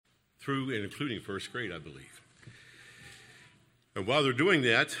through and including first grade, I believe. And while they're doing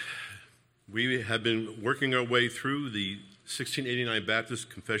that, we have been working our way through the 1689 Baptist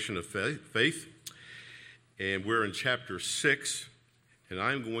Confession of Faith, and we're in chapter 6, and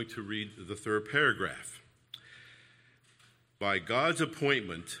I'm going to read the third paragraph. By God's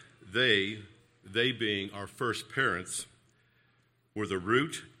appointment, they being our first parents, were the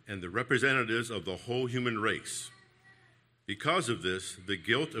root and the representatives of the whole human race. Because of this, the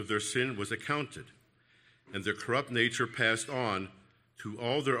guilt of their sin was accounted, and their corrupt nature passed on to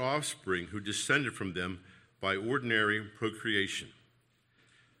all their offspring who descended from them by ordinary procreation.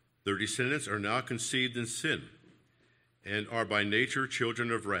 Their descendants are now conceived in sin, and are by nature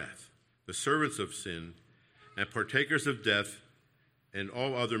children of wrath, the servants of sin, and partakers of death and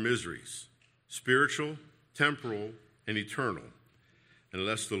all other miseries, spiritual, temporal, and eternal,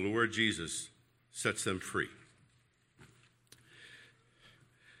 unless the Lord Jesus sets them free.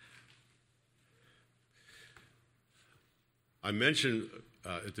 I mentioned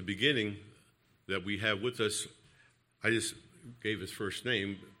at the beginning that we have with us, I just gave his first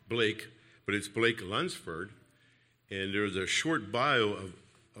name, Blake, but it's Blake Lunsford, and there's a short bio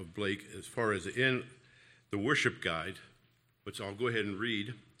of Blake as far as in the worship guide, which I'll go ahead and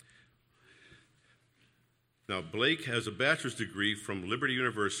read. Now, Blake has a bachelor's degree from Liberty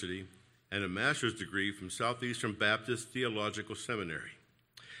University and a master's degree from Southeastern Baptist Theological Seminary,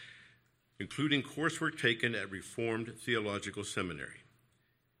 including coursework taken at Reformed Theological Seminary.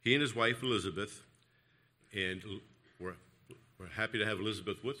 He and his wife, Elizabeth, and we're happy to have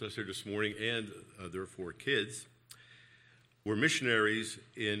Elizabeth with us here this morning, and their 4 kids, were missionaries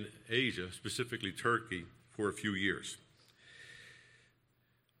in Asia, specifically Turkey, for a few years.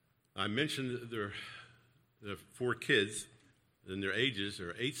 I mentioned the 4 kids, and their ages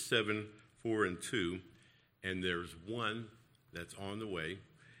are 8, 7, 4, and 2, and there's one that's on the way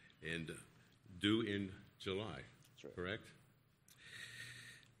and due in July, right. Correct?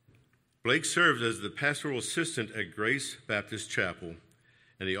 Blake served as the pastoral assistant at Grace Baptist Chapel,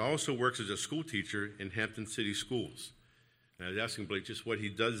 and he also works as a school teacher in Hampton City Schools. And I was asking Blake just what he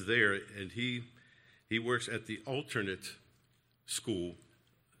does there, and he works at the alternate school,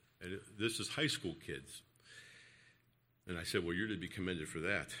 and this is high school kids. And I said, well, you're to be commended for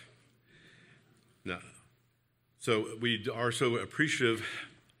that. Now, so we are so appreciative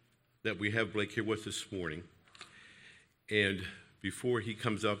that we have Blake here with us this morning. And before he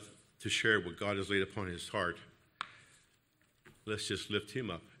comes up to share what God has laid upon his heart, let's just lift him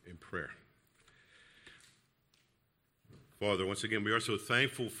up in prayer. Father, once again, we are so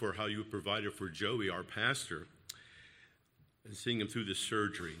thankful for how you provided for Joey, our pastor, and seeing him through this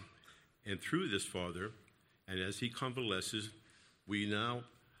surgery. And through this, Father, and as he convalesces, we now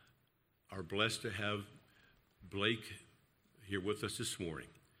are blessed to have Blake here with us this morning.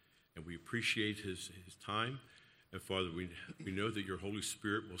 And we appreciate his time. And Father, we know that your Holy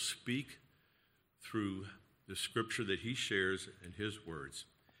Spirit will speak through the scripture that he shares and his words.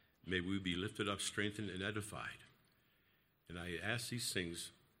 May we be lifted up, strengthened, and edified. And I ask these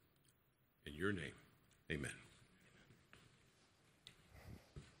things in your name. Amen.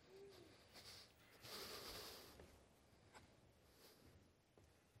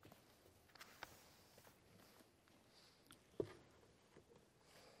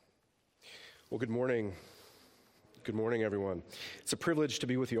 Well, good morning. Good morning, everyone. It's a privilege to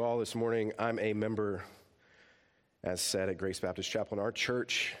be with you all this morning. I'm a member, as said, at Grace Baptist Chapel in our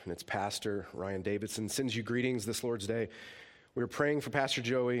church, and its pastor, Ryan Davidson, sends you greetings this Lord's Day. We were praying for Pastor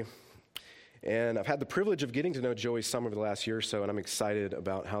Joey, and I've had the privilege of getting to know Joey some over the last year or so, and I'm excited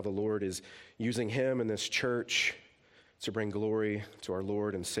about how the Lord is using him and this church to bring glory to our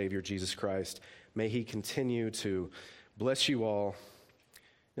Lord and Savior, Jesus Christ. May he continue to bless you all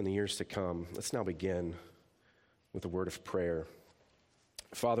in the years to come. Let's now begin with a word of prayer.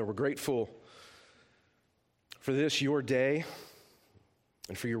 Father, we're grateful for this, your day,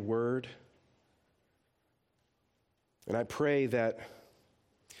 and for your word. And I pray that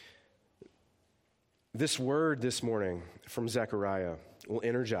this word this morning from Zechariah will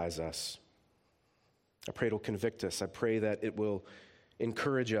energize us. I pray it will convict us. I pray that it will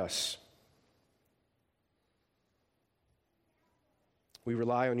encourage us. We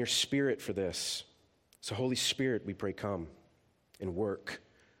rely on your Spirit for this. So Holy Spirit, we pray, come and work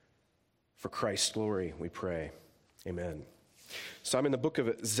for Christ's glory, we pray. Amen. So I'm in the book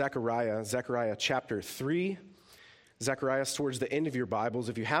of Zechariah chapter 3. Zechariah is towards the end of your Bibles.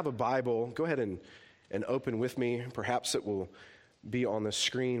 If you have a Bible, go ahead and open with me. Perhaps it will be on the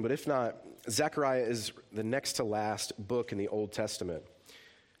screen. But if not, Zechariah is the next to last book in the Old Testament.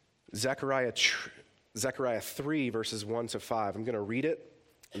 Zechariah 3, verses 1 to 5. I'm going to read it,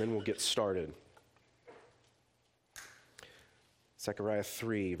 and then we'll get started. Zechariah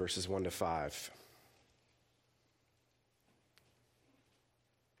 3, verses 1 to 5.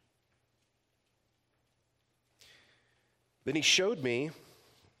 Then he showed me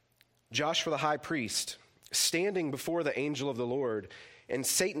Joshua the high priest standing before the angel of the Lord, and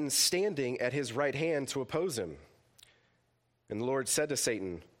Satan standing at his right hand to oppose him. And the Lord said to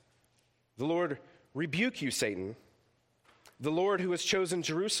Satan, "The Lord rebuke you, Satan. The Lord who has chosen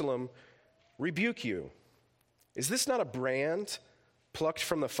Jerusalem rebuke you. Is this not a brand plucked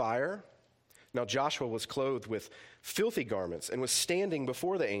from the fire?" Now Joshua was clothed with filthy garments and was standing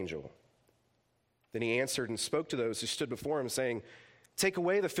before the angel. Then he answered and spoke to those who stood before him, saying, "Take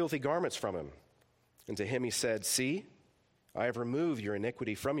away the filthy garments from him." And to him he said, "See, I have removed your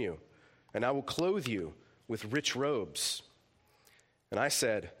iniquity from you, and I will clothe you with rich robes." And I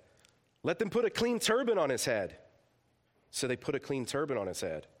said, "Let them put a clean turban on his head." So they put a clean turban on his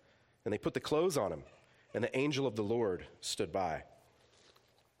head, and they put the clothes on him, and the angel of the Lord stood by.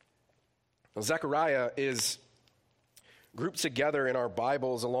 Now, Zechariah is grouped together in our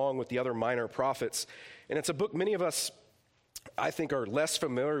Bibles along with the other minor prophets, and it's a book many of us, I think, are less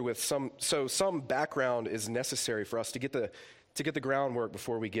familiar with. So some background is necessary for us to get the groundwork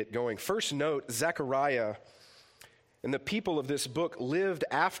before we get going. First note, Zechariah and the people of this book lived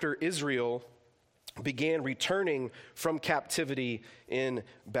after Israel began returning from captivity in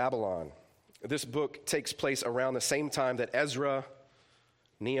Babylon. This book takes place around the same time that Ezra,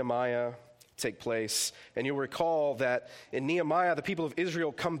 Nehemiah take place. And you'll recall that in Nehemiah, the people of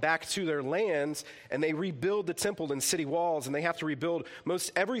Israel come back to their lands and they rebuild the temple and city walls, and they have to rebuild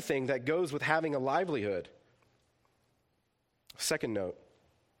most everything that goes with having a livelihood. Second note,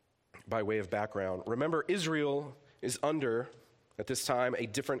 by way of background, remember Israel is under, at this time, a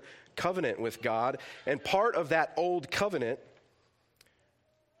different covenant with God, and part of that old covenant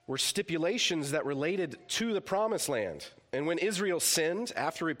were stipulations that related to the promised land. And when Israel sinned,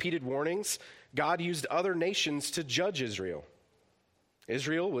 after repeated warnings, God used other nations to judge Israel.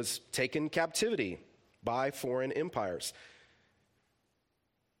 Israel was taken captivity by foreign empires.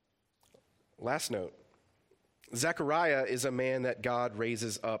 Last note, Zechariah is a man that God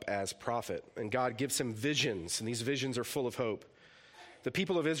raises up as prophet, and God gives him visions, and these visions are full of hope. The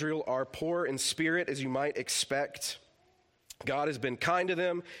people of Israel are poor in spirit, as you might expect. God has been kind to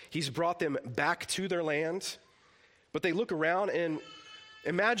them. He's brought them back to their land. But they look around and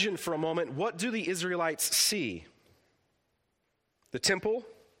imagine for a moment, what do the Israelites see? The temple,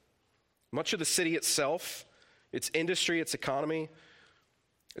 much of the city itself, its industry, its economy,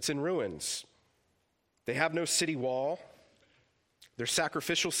 it's in ruins. They have no city wall. Their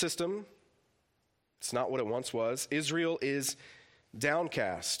sacrificial system, it's not what it once was. Israel is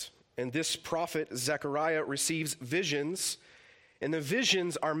downcast. And this prophet, Zechariah, receives visions, and the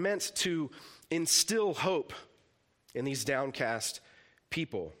visions are meant to instill hope in these downcast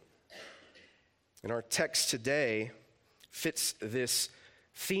people. And our text today fits this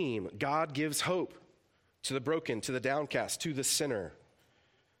theme. God gives hope to the broken, to the downcast, to the sinner.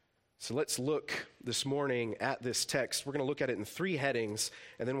 So let's look this morning at this text. We're going to look at it in three headings,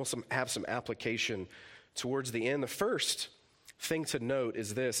 and then we'll have some application towards the end. The first thing to note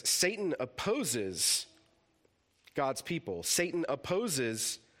is this: Satan opposes God's people. Satan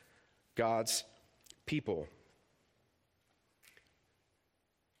opposes God's people.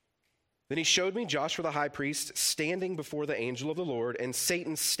 Then he showed me Joshua the high priest standing before the angel of the Lord, and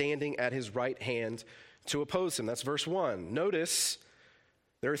Satan standing at his right hand to oppose him. That's verse 1. Notice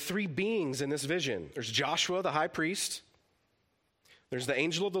there are three beings in this vision. There's Joshua the high priest, there's the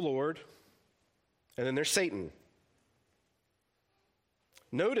angel of the Lord, and then there's Satan.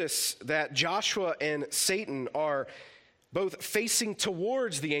 Notice that Joshua and Satan are both facing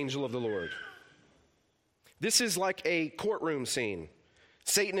towards the angel of the Lord. This is like a courtroom scene.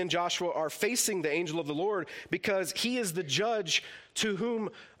 Satan and Joshua are facing the angel of the Lord because he is the judge to whom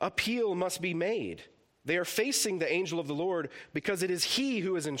appeal must be made. They are facing the angel of the Lord because it is he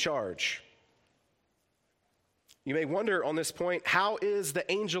who is in charge. You may wonder on this point, how is the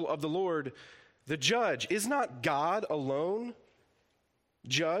angel of the Lord the judge? Is not God alone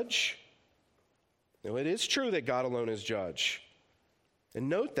judge? No, it is true that God alone is judge. And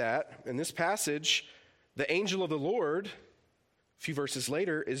note that in this passage, the angel of the Lord, a few verses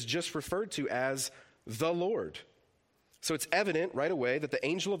later, is just referred to as the Lord. So it's evident right away that the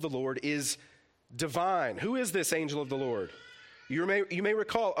angel of the Lord is divine. Who is this angel of the Lord? You may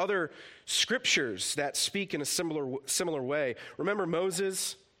recall other scriptures that speak in a similar way. Remember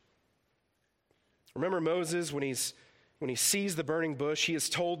Moses when he sees the burning bush, he is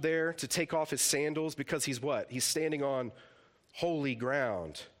told there to take off his sandals because he's what? He's standing on holy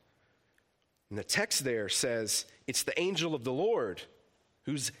ground. And the text there says it's the angel of the Lord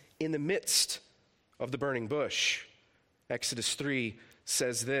who's in the midst of the burning bush. Exodus 3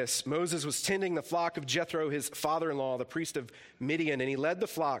 says this: Moses was tending the flock of Jethro, his father-in-law, the priest of Midian, and he led the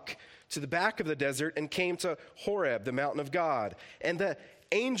flock to the back of the desert and came to Horeb, the mountain of God. And the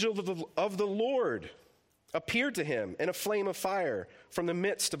angel of the Lord appeared to him in a flame of fire from the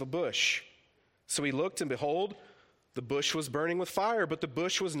midst of a bush. So he looked, and behold, the bush was burning with fire, but the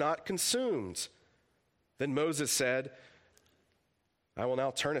bush was not consumed. Then Moses said, I will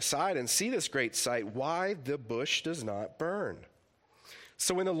now turn aside and see this great sight, why the bush does not burn.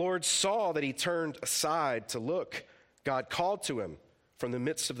 So when the Lord saw that he turned aside to look, God called to him from the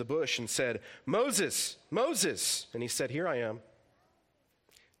midst of the bush and said, Moses, Moses. And he said, Here I am.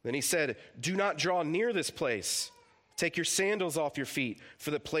 Then he said, Do not draw near this place. Take your sandals off your feet,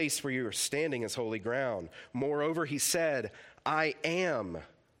 for the place where you are standing is holy ground. Moreover, he said, I am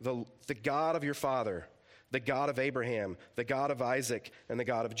the God of your father, the God of Abraham, the God of Isaac, and the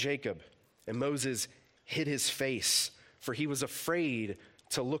God of Jacob. And Moses hid his face, for he was afraid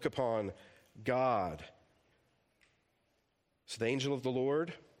to look upon God. So the angel of the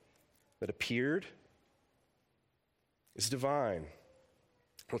Lord that appeared is divine.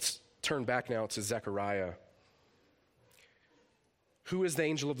 Let's turn back now to Zechariah. Who is the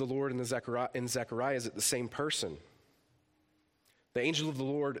angel of the Lord in Zechariah? Is it the same person? The angel of the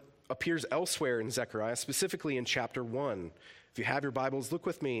Lord appears elsewhere in Zechariah, specifically in chapter 1. If you have your Bibles, look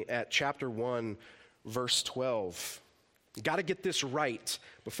with me at chapter 1, verse 12. Got to get this right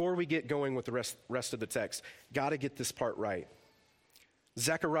before we get going with the rest of the text. Got to get this part right.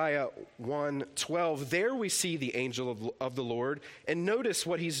 Zechariah 1:12. There we see the angel of the Lord, and notice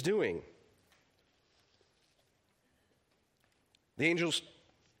what he's doing. The angel's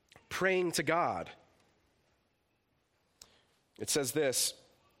praying to God. It says this: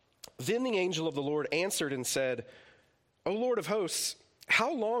 Then the angel of the Lord answered and said, O Lord of hosts,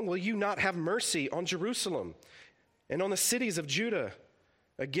 how long will you not have mercy on Jerusalem and on the cities of Judah,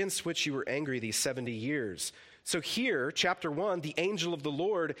 against which you were angry these 70 years? So here, chapter 1, the angel of the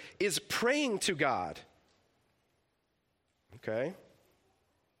Lord is praying to God. Okay?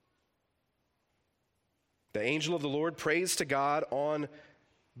 The angel of the Lord prays to God on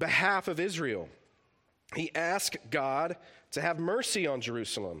behalf of Israel. He asks God to have mercy on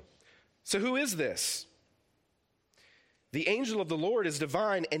Jerusalem. So who is this? The angel of the Lord is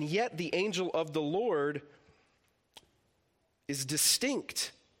divine, and yet the angel of the Lord is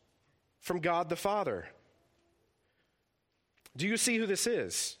distinct from God the Father. Do you see who this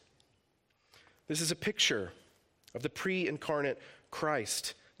is? This is a picture of the pre-incarnate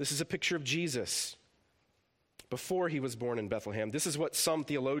Christ. This is a picture of Jesus before he was born in Bethlehem. This is what some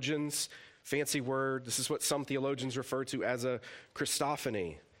theologians, fancy word, this is what some theologians refer to as a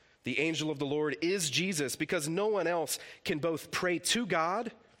Christophany. The angel of the Lord is Jesus because no one else can both pray to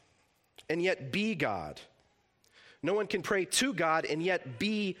God and yet be God. No one can pray to God and yet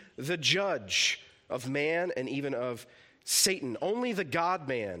be the judge of man and even of Satan. Only the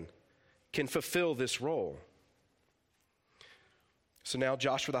God-man can fulfill this role. So now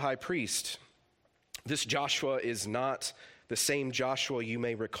Joshua the high priest. This Joshua is not the same Joshua you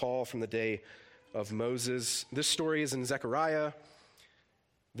may recall from the day of Moses. This story is in Zechariah.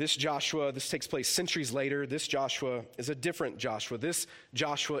 This Joshua, this takes place centuries later. This Joshua is a different Joshua. This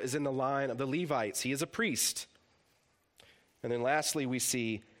Joshua is in the line of the Levites. He is a priest. And then lastly, we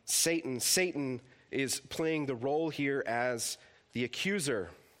see Satan. Satan is playing the role here as the accuser.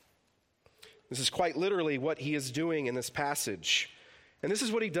 This is quite literally what he is doing in this passage. And this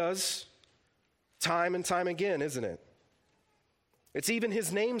is what he does time and time again, isn't it? It's even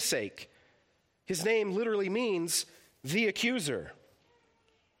his namesake. His name literally means the accuser.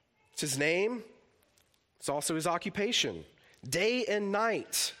 It's his name. It's also his occupation. Day and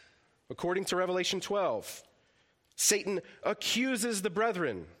night, according to Revelation 12, Satan accuses the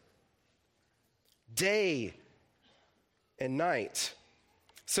brethren. Day and night.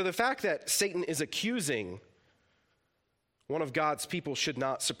 So the fact that Satan is accusing one of God's people should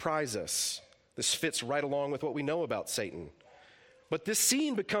not surprise us. This fits right along with what we know about Satan. But this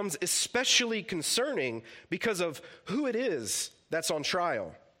scene becomes especially concerning because of who it is that's on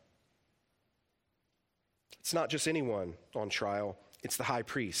trial. It's not just anyone on trial. It's the high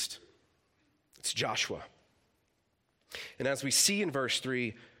priest. It's Joshua. And as we see in verse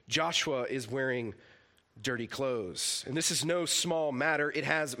 3, Joshua is wearing dirty clothes. And this is no small matter. It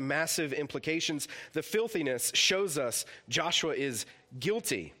has massive implications. The filthiness shows us Joshua is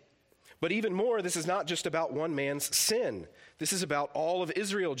guilty. But even more, this is not just about one man's sin. This is about all of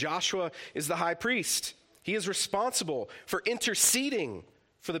Israel. Joshua is the high priest. He is responsible for interceding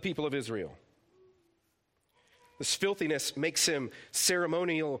for the people of Israel. This filthiness makes him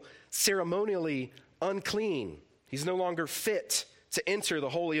ceremonially unclean. He's no longer fit to enter the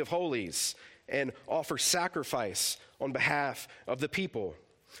Holy of Holies and offer sacrifice on behalf of the people.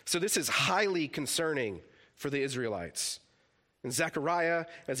 So this is highly concerning for the Israelites. And Zechariah,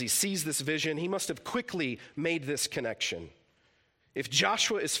 as he sees this vision, he must have quickly made this connection. If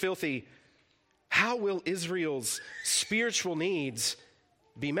Joshua is filthy, how will Israel's spiritual needs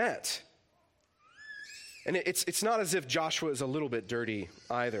be met? And it's not as if Joshua is a little bit dirty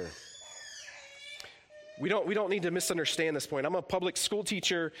either. We don't need to misunderstand this point. I'm a public school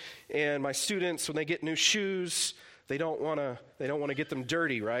teacher, and my students, when they get new shoes, they don't want to get them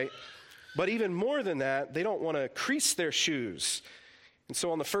dirty, right? But even more than that, they don't want to crease their shoes. And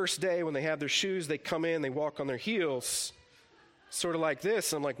so on the first day when they have their shoes, they come in, they walk on their heels, sort of like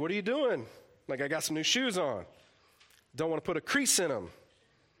this. I'm like, what are you doing? Like, I got some new shoes on. Don't want to put a crease in them.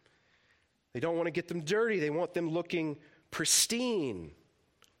 They don't want to get them dirty. They want them looking pristine.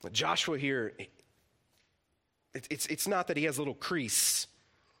 But Joshua here, it's not that he has a little crease.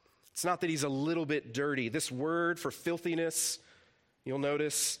 It's not that he's a little bit dirty. This word for filthiness, you'll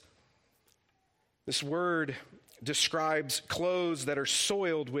notice, this word describes clothes that are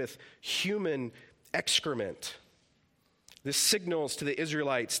soiled with human excrement. This signals to the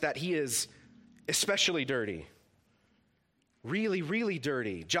Israelites that he is especially dirty. Really, really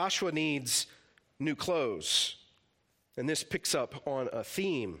dirty. Joshua needs new clothes. And this picks up on a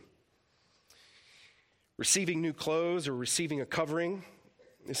theme. Receiving new clothes or receiving a covering.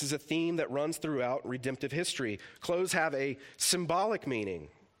 This is a theme that runs throughout redemptive history. Clothes have a symbolic meaning.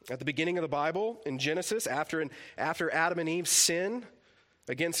 At the beginning of the Bible, in Genesis, after Adam and Eve sin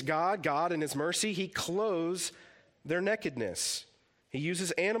against God, God in his mercy, he clothes their nakedness. He uses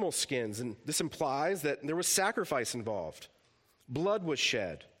animal skins, and this implies that there was sacrifice involved. Blood was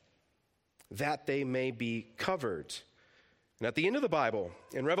shed, that they may be covered. And at the end of the Bible,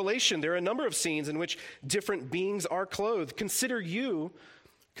 in Revelation, there are a number of scenes in which different beings are clothed. Consider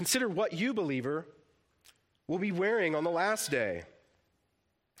what you, believer, will be wearing on the last day.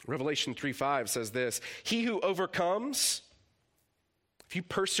 Revelation 3:5 says this, he who overcomes, if you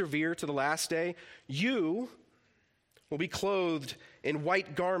persevere to the last day, you will be clothed in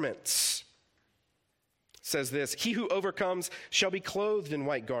white garments. Says this, he who overcomes shall be clothed in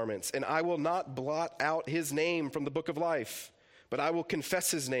white garments, and I will not blot out his name from the book of life, but I will confess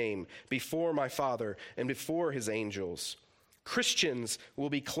his name before my Father and before his angels. Christians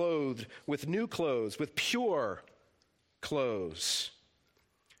will be clothed with new clothes, with pure clothes.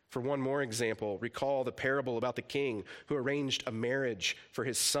 For one more example, recall the parable about the king who arranged a marriage for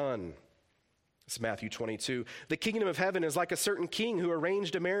his son. It's Matthew 22. The kingdom of heaven is like a certain king who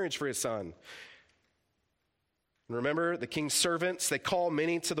arranged a marriage for his son. Remember, the king's servants, they call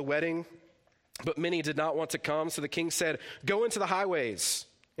many to the wedding, but many did not want to come. So the king said, go into the highways,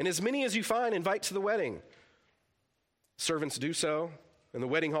 and as many as you find, invite to the wedding. Servants do so, and the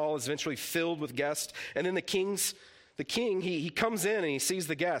wedding hall is eventually filled with guests. And then the king, he comes in and he sees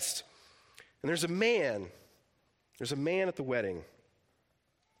the guest. And there's a man at the wedding.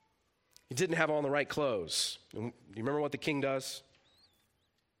 He didn't have on the right clothes. And you remember what the king does?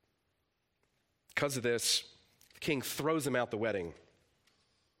 Because of this, king throws him out the wedding.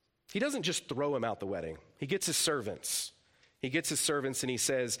 He doesn't just throw him out the wedding. He gets his servants. And he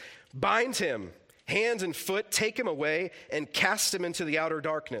says, bind him, hand and foot, take him away, and cast him into the outer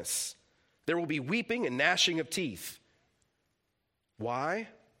darkness. There will be weeping and gnashing of teeth. Why?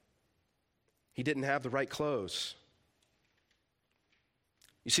 He didn't have the right clothes.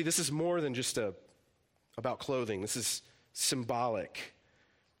 You see, this is more than just about clothing. This is symbolic.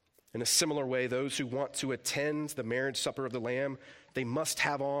 In a similar way, those who want to attend the marriage supper of the Lamb, they must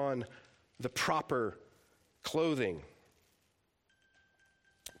have on the proper clothing.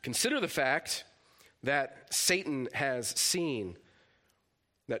 Consider the fact that Satan has seen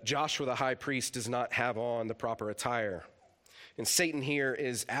that Joshua the high priest does not have on the proper attire. And Satan here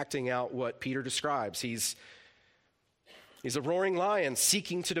is acting out what Peter describes. He's a roaring lion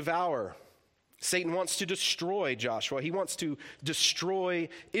seeking to devour. Satan wants to destroy Joshua. He wants to destroy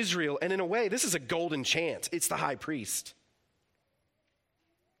Israel. And in a way, this is a golden chance. It's the high priest.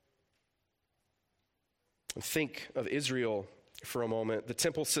 And think of Israel for a moment. The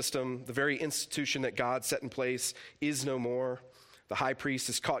temple system, the very institution that God set in place, is no more. The high priest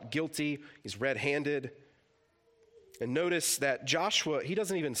is caught guilty. He's red-handed. And notice that Joshua, he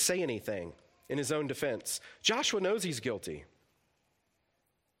doesn't even say anything in his own defense. Joshua knows he's guilty.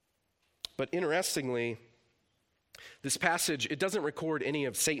 But interestingly, this passage, it doesn't record any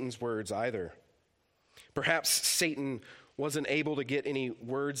of Satan's words either. Perhaps Satan wasn't able to get any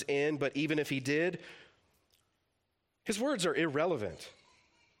words in, but even if he did, his words are irrelevant.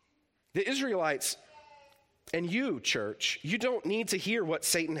 The Israelites and you, church, you don't need to hear what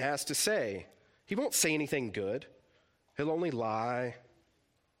Satan has to say. He won't say anything good. He'll only lie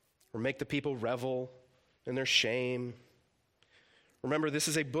or make the people revel in their shame. Remember, this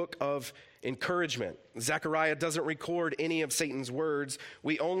is a book of encouragement. Zechariah doesn't record any of Satan's words.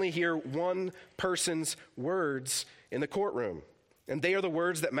 We only hear one person's words in the courtroom. And they are the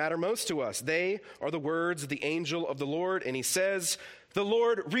words that matter most to us. They are the words of the angel of the Lord. And he says, "The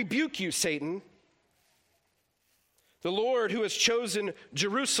Lord rebuke you, Satan. The Lord who has chosen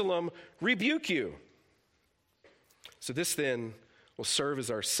Jerusalem rebuke you." So this then will serve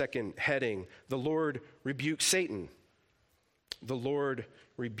as our second heading. The Lord rebukes Satan. The Lord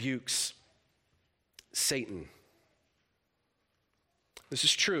rebukes Satan. This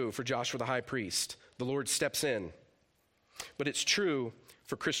is true for Joshua the high priest. The Lord steps in. But it's true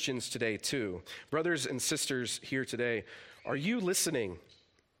for Christians today too. Brothers and sisters here today, are you listening?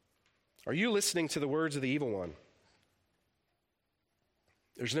 Are you listening to the words of the evil one?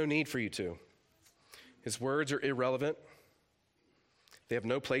 There's no need for you to. His words are irrelevant. They have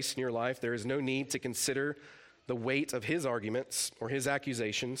no place in your life. There is no need to consider the weight of his arguments or his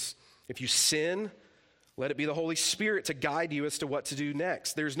accusations. If you sin, let it be the Holy Spirit to guide you as to what to do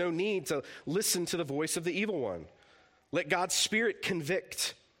next. There's no need to listen to the voice of the evil one. Let God's Spirit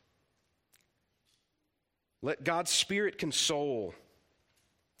convict. Let God's Spirit console.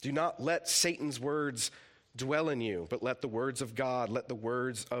 Do not let Satan's words dwell in you, but let the words of God, let the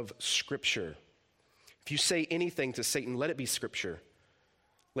words of Scripture. If you say anything to Satan, let it be Scripture.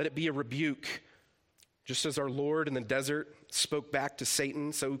 Let it be a rebuke. Just as our Lord in the desert spoke back to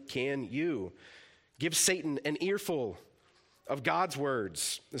Satan, so can you. Give Satan an earful of God's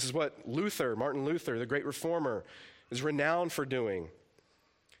words. This is what Martin Luther, the great reformer, is renowned for doing.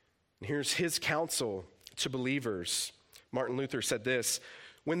 And here's his counsel to believers. Martin Luther said this: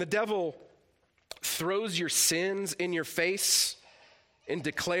 "When the devil throws your sins in your face and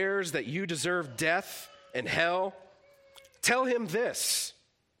declares that you deserve death and hell, tell him this.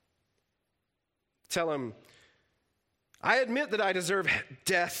 Tell him, I admit that I deserve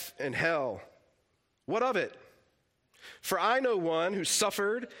death and hell. What of it? For I know one who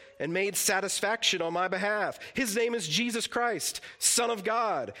suffered and made satisfaction on my behalf. His name is Jesus Christ, Son of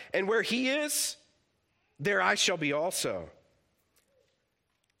God. And where he is, there I shall be also."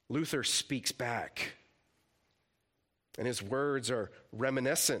 Luther speaks back, and his words are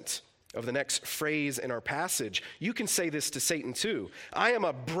reminiscent of the next phrase in our passage. You can say this to Satan too. I am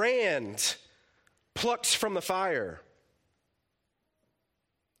a brand plucked from the fire.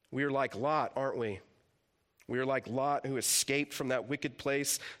 We are like Lot, aren't we? We are like Lot, who escaped from that wicked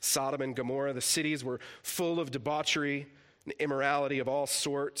place, Sodom and Gomorrah. The cities were full of debauchery and immorality of all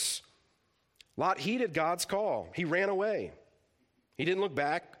sorts. Lot heeded God's call. He ran away. He didn't look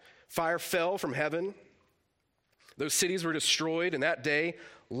back. Fire fell from heaven. Those cities were destroyed, and that day,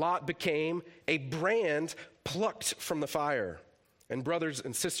 Lot became a brand plucked from the fire. And brothers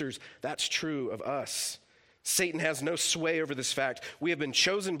and sisters, that's true of us. Satan has no sway over this fact. We have been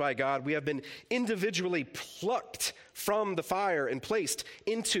chosen by God. We have been individually plucked from the fire and placed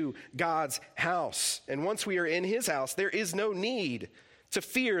into God's house. And once we are in his house, there is no need to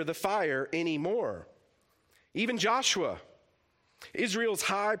fear the fire anymore. Even Joshua, Israel's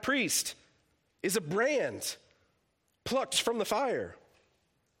high priest, is a brand plucked from the fire.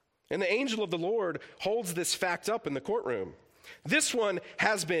 And the angel of the Lord holds this fact up in the courtroom. This one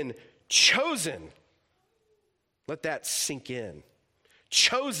has been chosen. Let that sink in.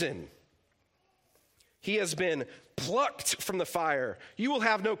 Chosen. He has been plucked from the fire. You will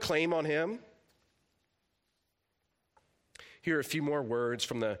have no claim on him. Here are a few more words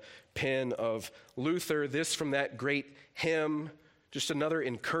from the pen of Luther. This from that great hymn. Just another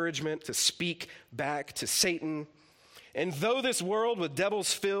encouragement to speak back to Satan. And though this world with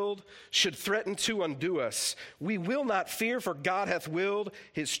devils filled should threaten to undo us, we will not fear, for God hath willed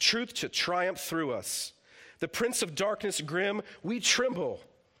his truth to triumph through us. The prince of darkness grim, we tremble,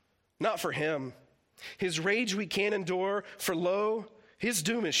 not for him. His rage we can endure, for lo, his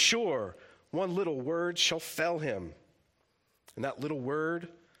doom is sure. One little word shall fell him. And that little word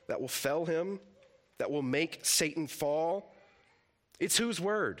that will fell him, that will make Satan fall, it's whose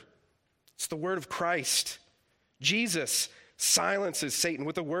word? It's the word of Christ. Jesus silences Satan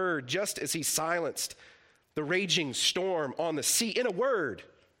with a word, just as he silenced the raging storm on the sea in a word.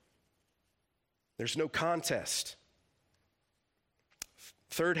 There's no contest.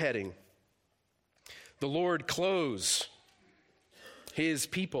 Third heading, the Lord clothes his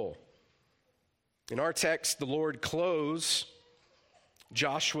people. In our text, the Lord clothes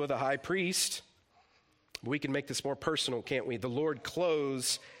Joshua the high priest. We can make this more personal, can't we? The Lord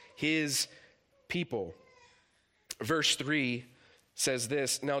clothes his people. Verse 3 says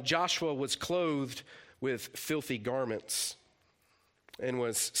this, "Now Joshua was clothed with filthy garments and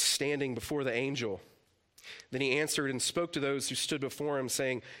was standing before the angel. Then he answered and spoke to those who stood before him,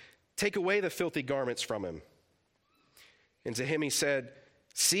 saying, 'Take away the filthy garments from him.' And to him he said,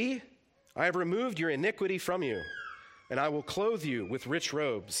 'See, I have removed your iniquity from you, and I will clothe you with rich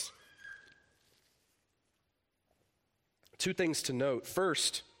robes.'" Two things to note.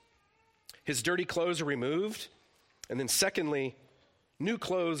 First, his dirty clothes are removed, and then secondly, new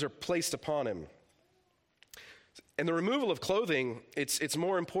clothes are placed upon him. And the removal of clothing, it's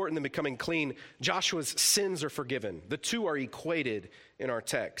more important than becoming clean. Joshua's sins are forgiven. The two are equated in our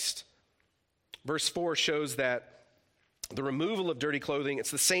text. Verse 4 shows that the removal of dirty clothing,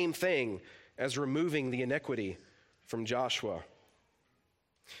 it's the same thing as removing the iniquity from Joshua.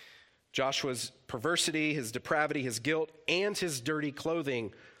 Joshua's perversity, his depravity, his guilt, and his dirty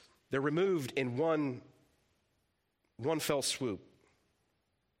clothing, they're removed in one fell swoop.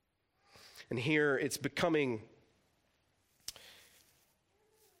 And here it's becoming,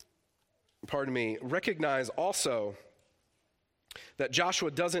 recognize also that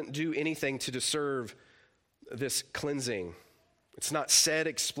Joshua doesn't do anything to deserve this cleansing. It's not said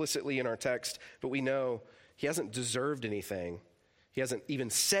explicitly in our text, but we know he hasn't deserved anything. He hasn't even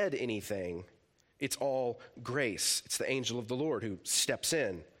said anything. It's all grace. It's the angel of the Lord who steps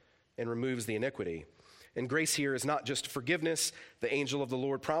in and removes the iniquity. And grace here is not just forgiveness. The angel of the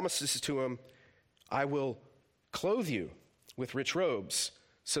Lord promises to him, "I will clothe you with rich robes."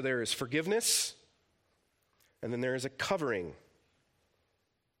 So there is forgiveness, and then there is a covering.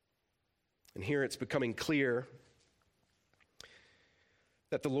 And here it's becoming clear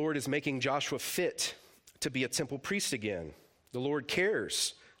that the Lord is making Joshua fit to be a temple priest again. The Lord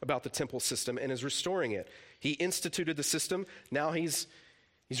cares about the temple system and is restoring it. He instituted the system. Now he's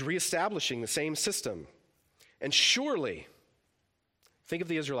reestablishing the same system. And surely, think of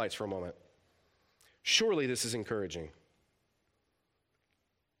the Israelites for a moment. Surely this is encouraging.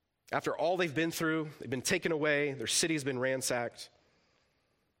 After all they've been through, they've been taken away, their city's been ransacked.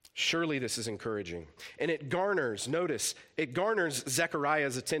 Surely this is encouraging. And it garners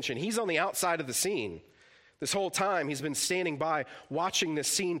Zechariah's attention. He's on the outside of the scene. This whole time he's been standing by watching this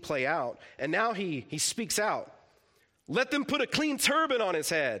scene play out. And now he speaks out. "Let them put a clean turban on his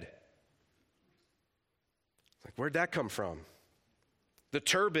head." Like, where'd that come from? The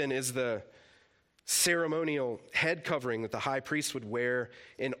turban is the ceremonial head covering that the high priest would wear,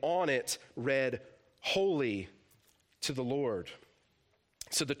 and on it read, "Holy to the Lord."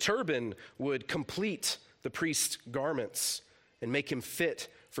 So the turban would complete the priest's garments and make him fit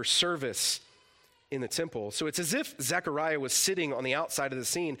for service in the temple. So it's as if Zechariah was sitting on the outside of the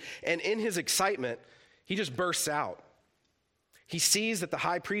scene, and in his excitement, he just bursts out. He sees that the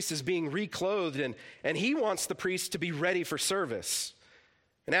high priest is being reclothed, and he wants the priest to be ready for service.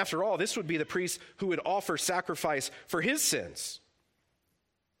 And after all, this would be the priest who would offer sacrifice for his sins.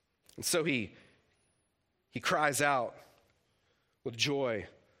 And so he cries out with joy,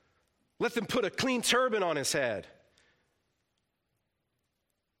 "Let them put a clean turban on his head."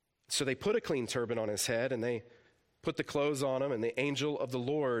 So they put a clean turban on his head, and they put the clothes on him, and the angel of the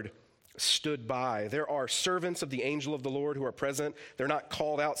Lord stood by. There are servants of the angel of the Lord who are present. They're not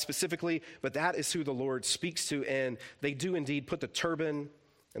called out specifically, but that is who the Lord speaks to, and they do indeed put the turban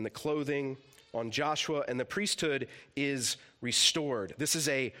and the clothing on Joshua, and the priesthood is restored. This is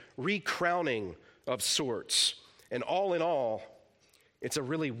a recrowning of sorts. And all in all, it's a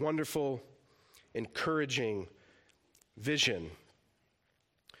really wonderful, encouraging vision.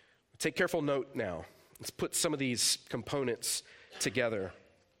 Take careful note now. Let's put some of these components together.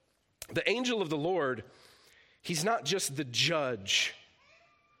 The angel of the Lord, he's not just the judge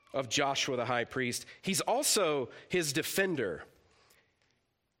of Joshua the high priest, he's also his defender.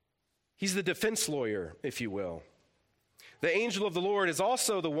 He's the defense lawyer, if you will. The angel of the Lord is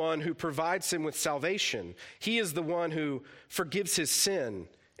also the one who provides him with salvation. He is the one who forgives his sin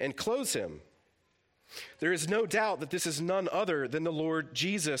and clothes him. There is no doubt that this is none other than the Lord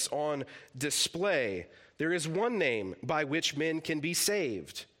Jesus on display. There is one name by which men can be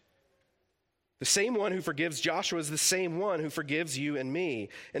saved. The same one who forgives Joshua is the same one who forgives you and me.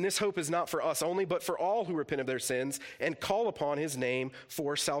 And this hope is not for us only, but for all who repent of their sins and call upon his name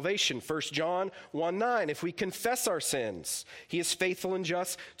for salvation. 1 John 1:9, if we confess our sins, he is faithful and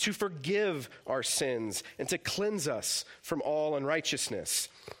just to forgive our sins and to cleanse us from all unrighteousness.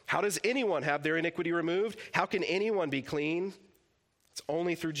 How does anyone have their iniquity removed? How can anyone be clean? It's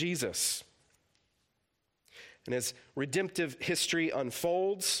only through Jesus. And as redemptive history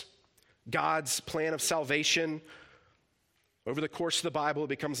unfolds, God's plan of salvation, over the course of the Bible, it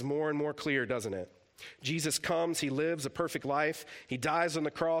becomes more and more clear, doesn't it? Jesus comes, he lives a perfect life, he dies on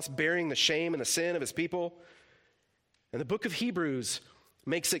the cross, bearing the shame and the sin of his people. And the book of Hebrews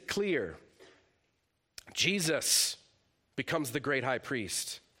makes it clear. Jesus becomes the great high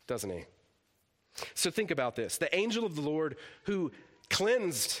priest, doesn't he? So think about this. The angel of the Lord who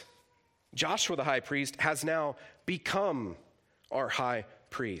cleansed Joshua the high priest has now become our high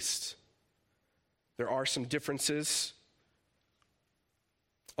priest. There are some differences.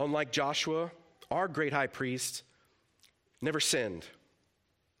 Unlike Joshua, our great high priest never sinned.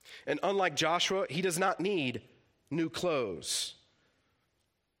 And unlike Joshua, he does not need new clothes.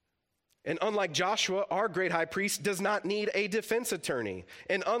 And unlike Joshua, our great high priest does not need a defense attorney.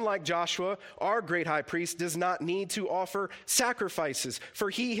 And unlike Joshua, our great high priest does not need to offer sacrifices,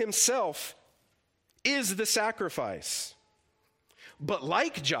 for he himself is the sacrifice. But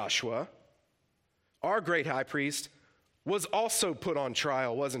like Joshua, our great high priest was also put on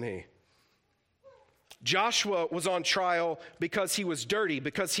trial, wasn't he? Joshua was on trial because he was dirty,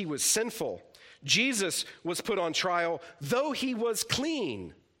 because he was sinful. Jesus was put on trial though he was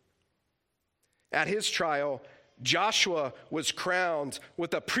clean. At his trial, Joshua was crowned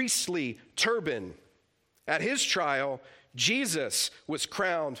with a priestly turban. At his trial, Jesus was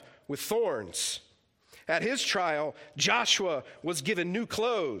crowned with thorns. At his trial, Joshua was given new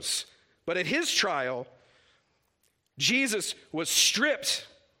clothes. But at his trial, Jesus was stripped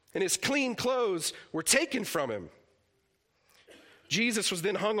and his clean clothes were taken from him. Jesus was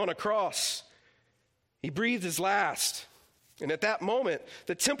then hung on a cross. He breathed his last. And at that moment,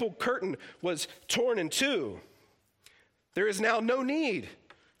 the temple curtain was torn in two. There is now no need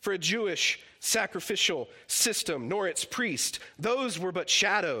for a Jewish sacrificial system, nor its priest. Those were but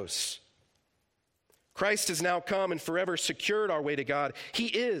shadows. Christ has now come and forever secured our way to God. He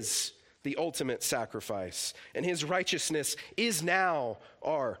is the ultimate sacrifice, and his righteousness is now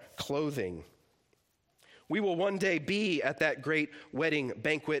our clothing. We will one day be at that great wedding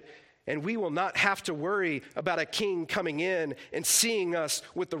banquet, and we will not have to worry about a king coming in and seeing us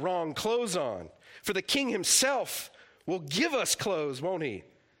with the wrong clothes on. For the king himself will give us clothes, won't he?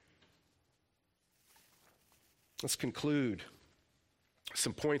 Let's conclude.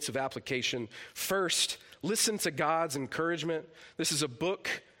 Some points of application. First, listen to God's encouragement. This is a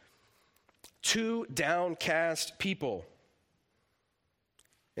book to downcast people.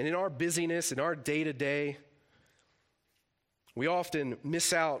 And in our busyness, in our day-to-day, we often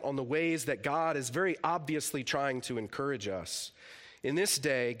miss out on the ways that God is very obviously trying to encourage us. In this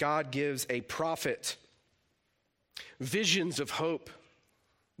day, God gives a prophet visions of hope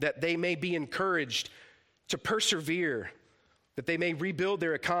that they may be encouraged to persevere, that they may rebuild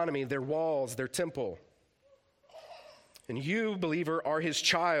their economy, their walls, their temple. And you, believer, are his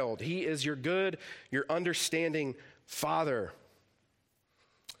child. He is your good, your understanding Father.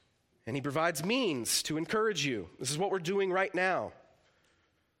 And he provides means to encourage you. This is what we're doing right now.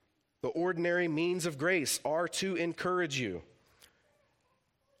 The ordinary means of grace are to encourage you.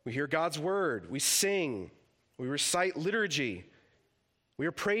 We hear God's word. We sing. We recite liturgy. We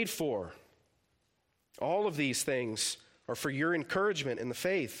are prayed for. All of these things are for your encouragement in the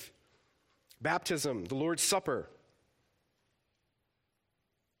faith. Baptism, the Lord's Supper.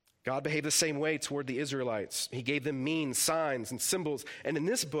 God behaved the same way toward the Israelites. He gave them means, signs, and symbols. And in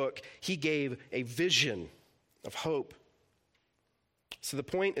this book, he gave a vision of hope. So the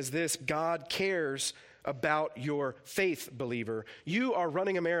point is this: God cares about your faith, believer. You are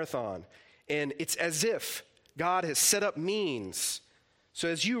running a marathon, and it's as if God has set up means. So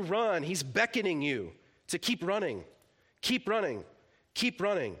as you run, he's beckoning you to keep running. Keep running. Keep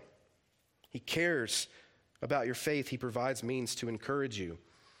running. He cares about your faith. He provides means to encourage you.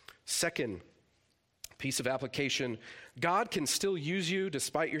 Second piece of application: God can still use you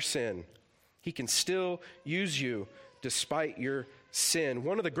despite your sin. He can still use you despite your sin.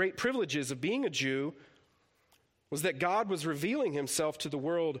 One of the great privileges of being a Jew was that God was revealing himself to the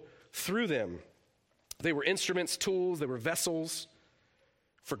world through them. They were instruments, tools, they were vessels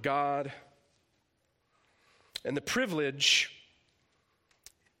for God. And the privilege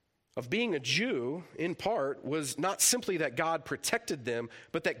of being a Jew, in part, was not simply that God protected them,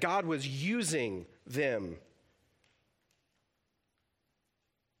 but that God was using them.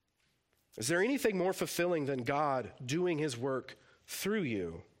 Is there anything more fulfilling than God doing his work through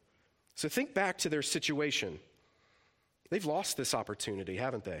you? So think back to their situation. They've lost this opportunity,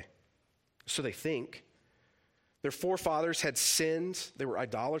 haven't they? So they think. Their forefathers had sinned. They were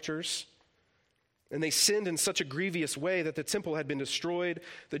idolaters. And they sinned in such a grievous way that the temple had been destroyed.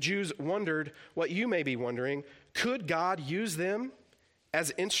 The Jews wondered what you may be wondering. Could God use them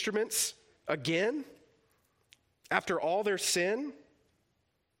as instruments again after all their sin?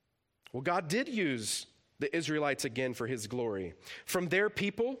 Well, God did use the Israelites again for his glory. From their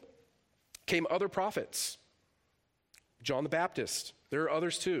people came other prophets. John the Baptist. There are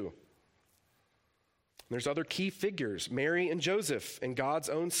others too. There's other key figures, Mary and Joseph, and God's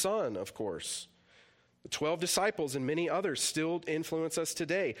own son, of course. The 12 disciples and many others still influence us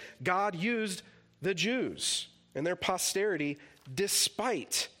today. God used the Jews and their posterity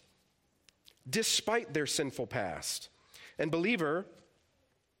despite their sinful past. And believer,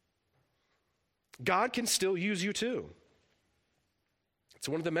 God can still use you too. It's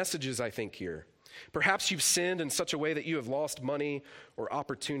one of the messages, I think, here. Perhaps you've sinned in such a way that you have lost money or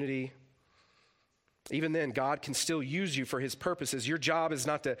opportunity. Even then, God can still use you for his purposes. Your job is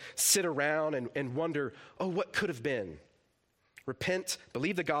not to sit around and wonder, oh, what could have been? Repent,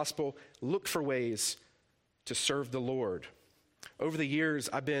 believe the gospel, look for ways to serve the Lord. Over the years,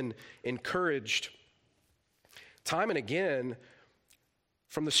 I've been encouraged time and again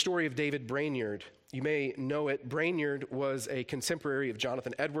from the story of David Brainerd. You may know it. Brainerd was a contemporary of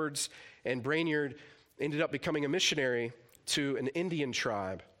Jonathan Edwards, and Brainerd ended up becoming a missionary to an Indian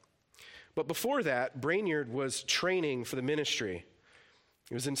tribe. But before that, Brainerd was training for the ministry.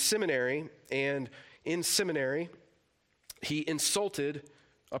 He was in seminary, and in seminary, he insulted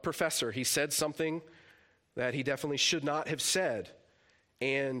a professor. He said something that he definitely should not have said,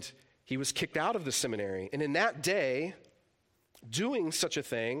 and he was kicked out of the seminary. And in that day, doing such a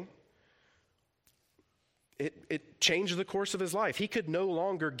thing, it changed the course of his life. He could no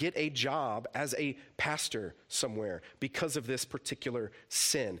longer get a job as a pastor somewhere because of this particular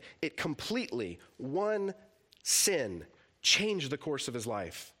sin. It completely, one sin, changed the course of his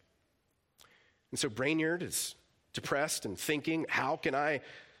life. And so Brainerd is depressed and thinking,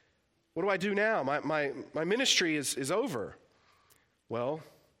 what do I do now? My ministry is over. Well,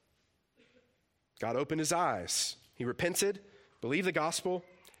 God opened his eyes. He repented, believed the gospel,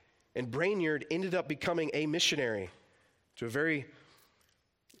 and Brainerd ended up becoming a missionary to a very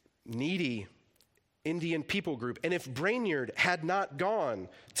needy Indian people group. And if Brainerd had not gone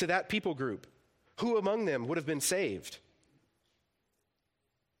to that people group, who among them would have been saved?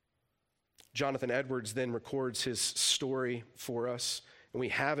 Jonathan Edwards then records his story for us, and we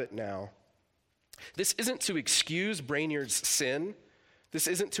have it now. This isn't to excuse Brainerd's sin. This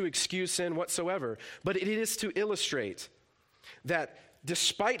isn't to excuse sin whatsoever, but it is to illustrate that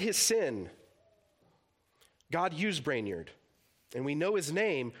despite his sin, God used Brainerd, and we know his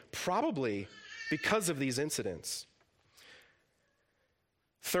name probably because of these incidents.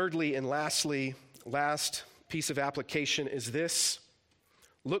 Thirdly and lastly, last piece of application is this: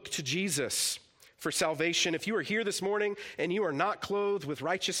 look to Jesus for salvation. If you are here this morning and you are not clothed with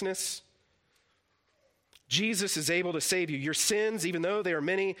righteousness, Jesus is able to save you. Your sins, even though they are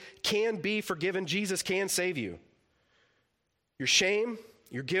many, can be forgiven. Jesus can save you. Your shame,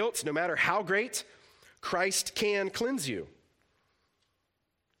 your guilt, no matter how great, Christ can cleanse you.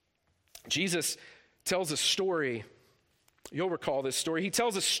 Jesus tells a story. You'll recall this story. He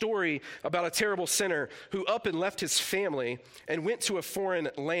tells a story about a terrible sinner who up and left his family and went to a foreign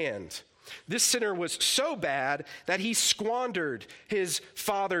land. This sinner was so bad that he squandered his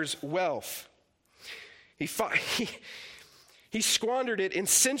father's wealth. He squandered it in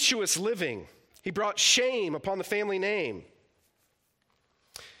sensuous living. He brought shame upon the family name.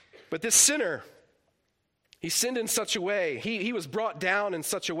 But this sinner, he sinned in such a way, he was brought down in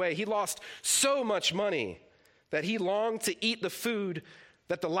such a way, he lost so much money that he longed to eat the food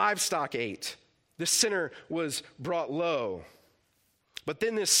that the livestock ate. This sinner was brought low. But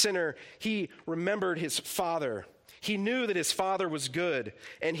then this sinner, he remembered his father. He knew that his father was good,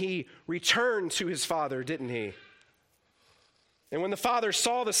 and he returned to his father, didn't he? And when the father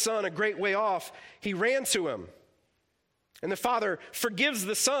saw the son a great way off, he ran to him. And the father forgives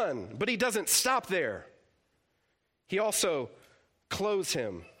the son, but he doesn't stop there. He also clothes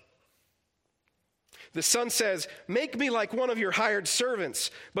him. The son says, "Make me like one of your hired servants."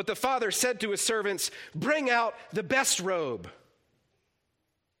 But the father said to his servants, "Bring out the best robe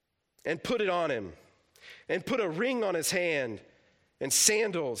and put it on him, and put a ring on his hand and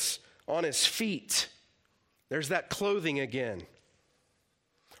sandals on his feet." There's that clothing again.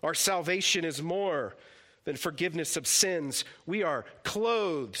 Our salvation is more than forgiveness of sins. We are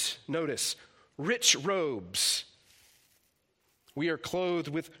clothed, notice, rich robes. We are clothed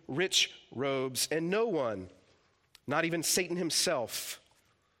with rich robes, and no one, not even Satan himself,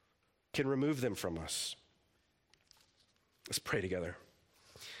 can remove them from us. Let's pray together.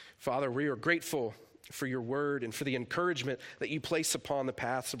 Father, we are grateful for your word and for the encouragement that you place upon the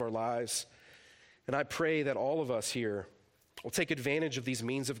paths of our lives. And I pray that all of us here will take advantage of these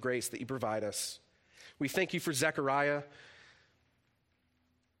means of grace that you provide us. We thank you for Zechariah.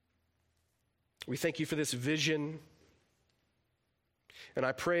 We thank you for this vision. And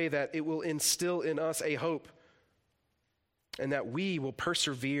I pray that it will instill in us a hope and that we will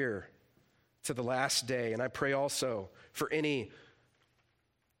persevere to the last day. And I pray also for any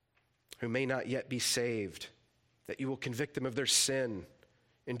who may not yet be saved, that you will convict them of their sin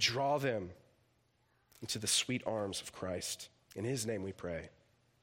and draw them into the sweet arms of Christ. In his name we pray.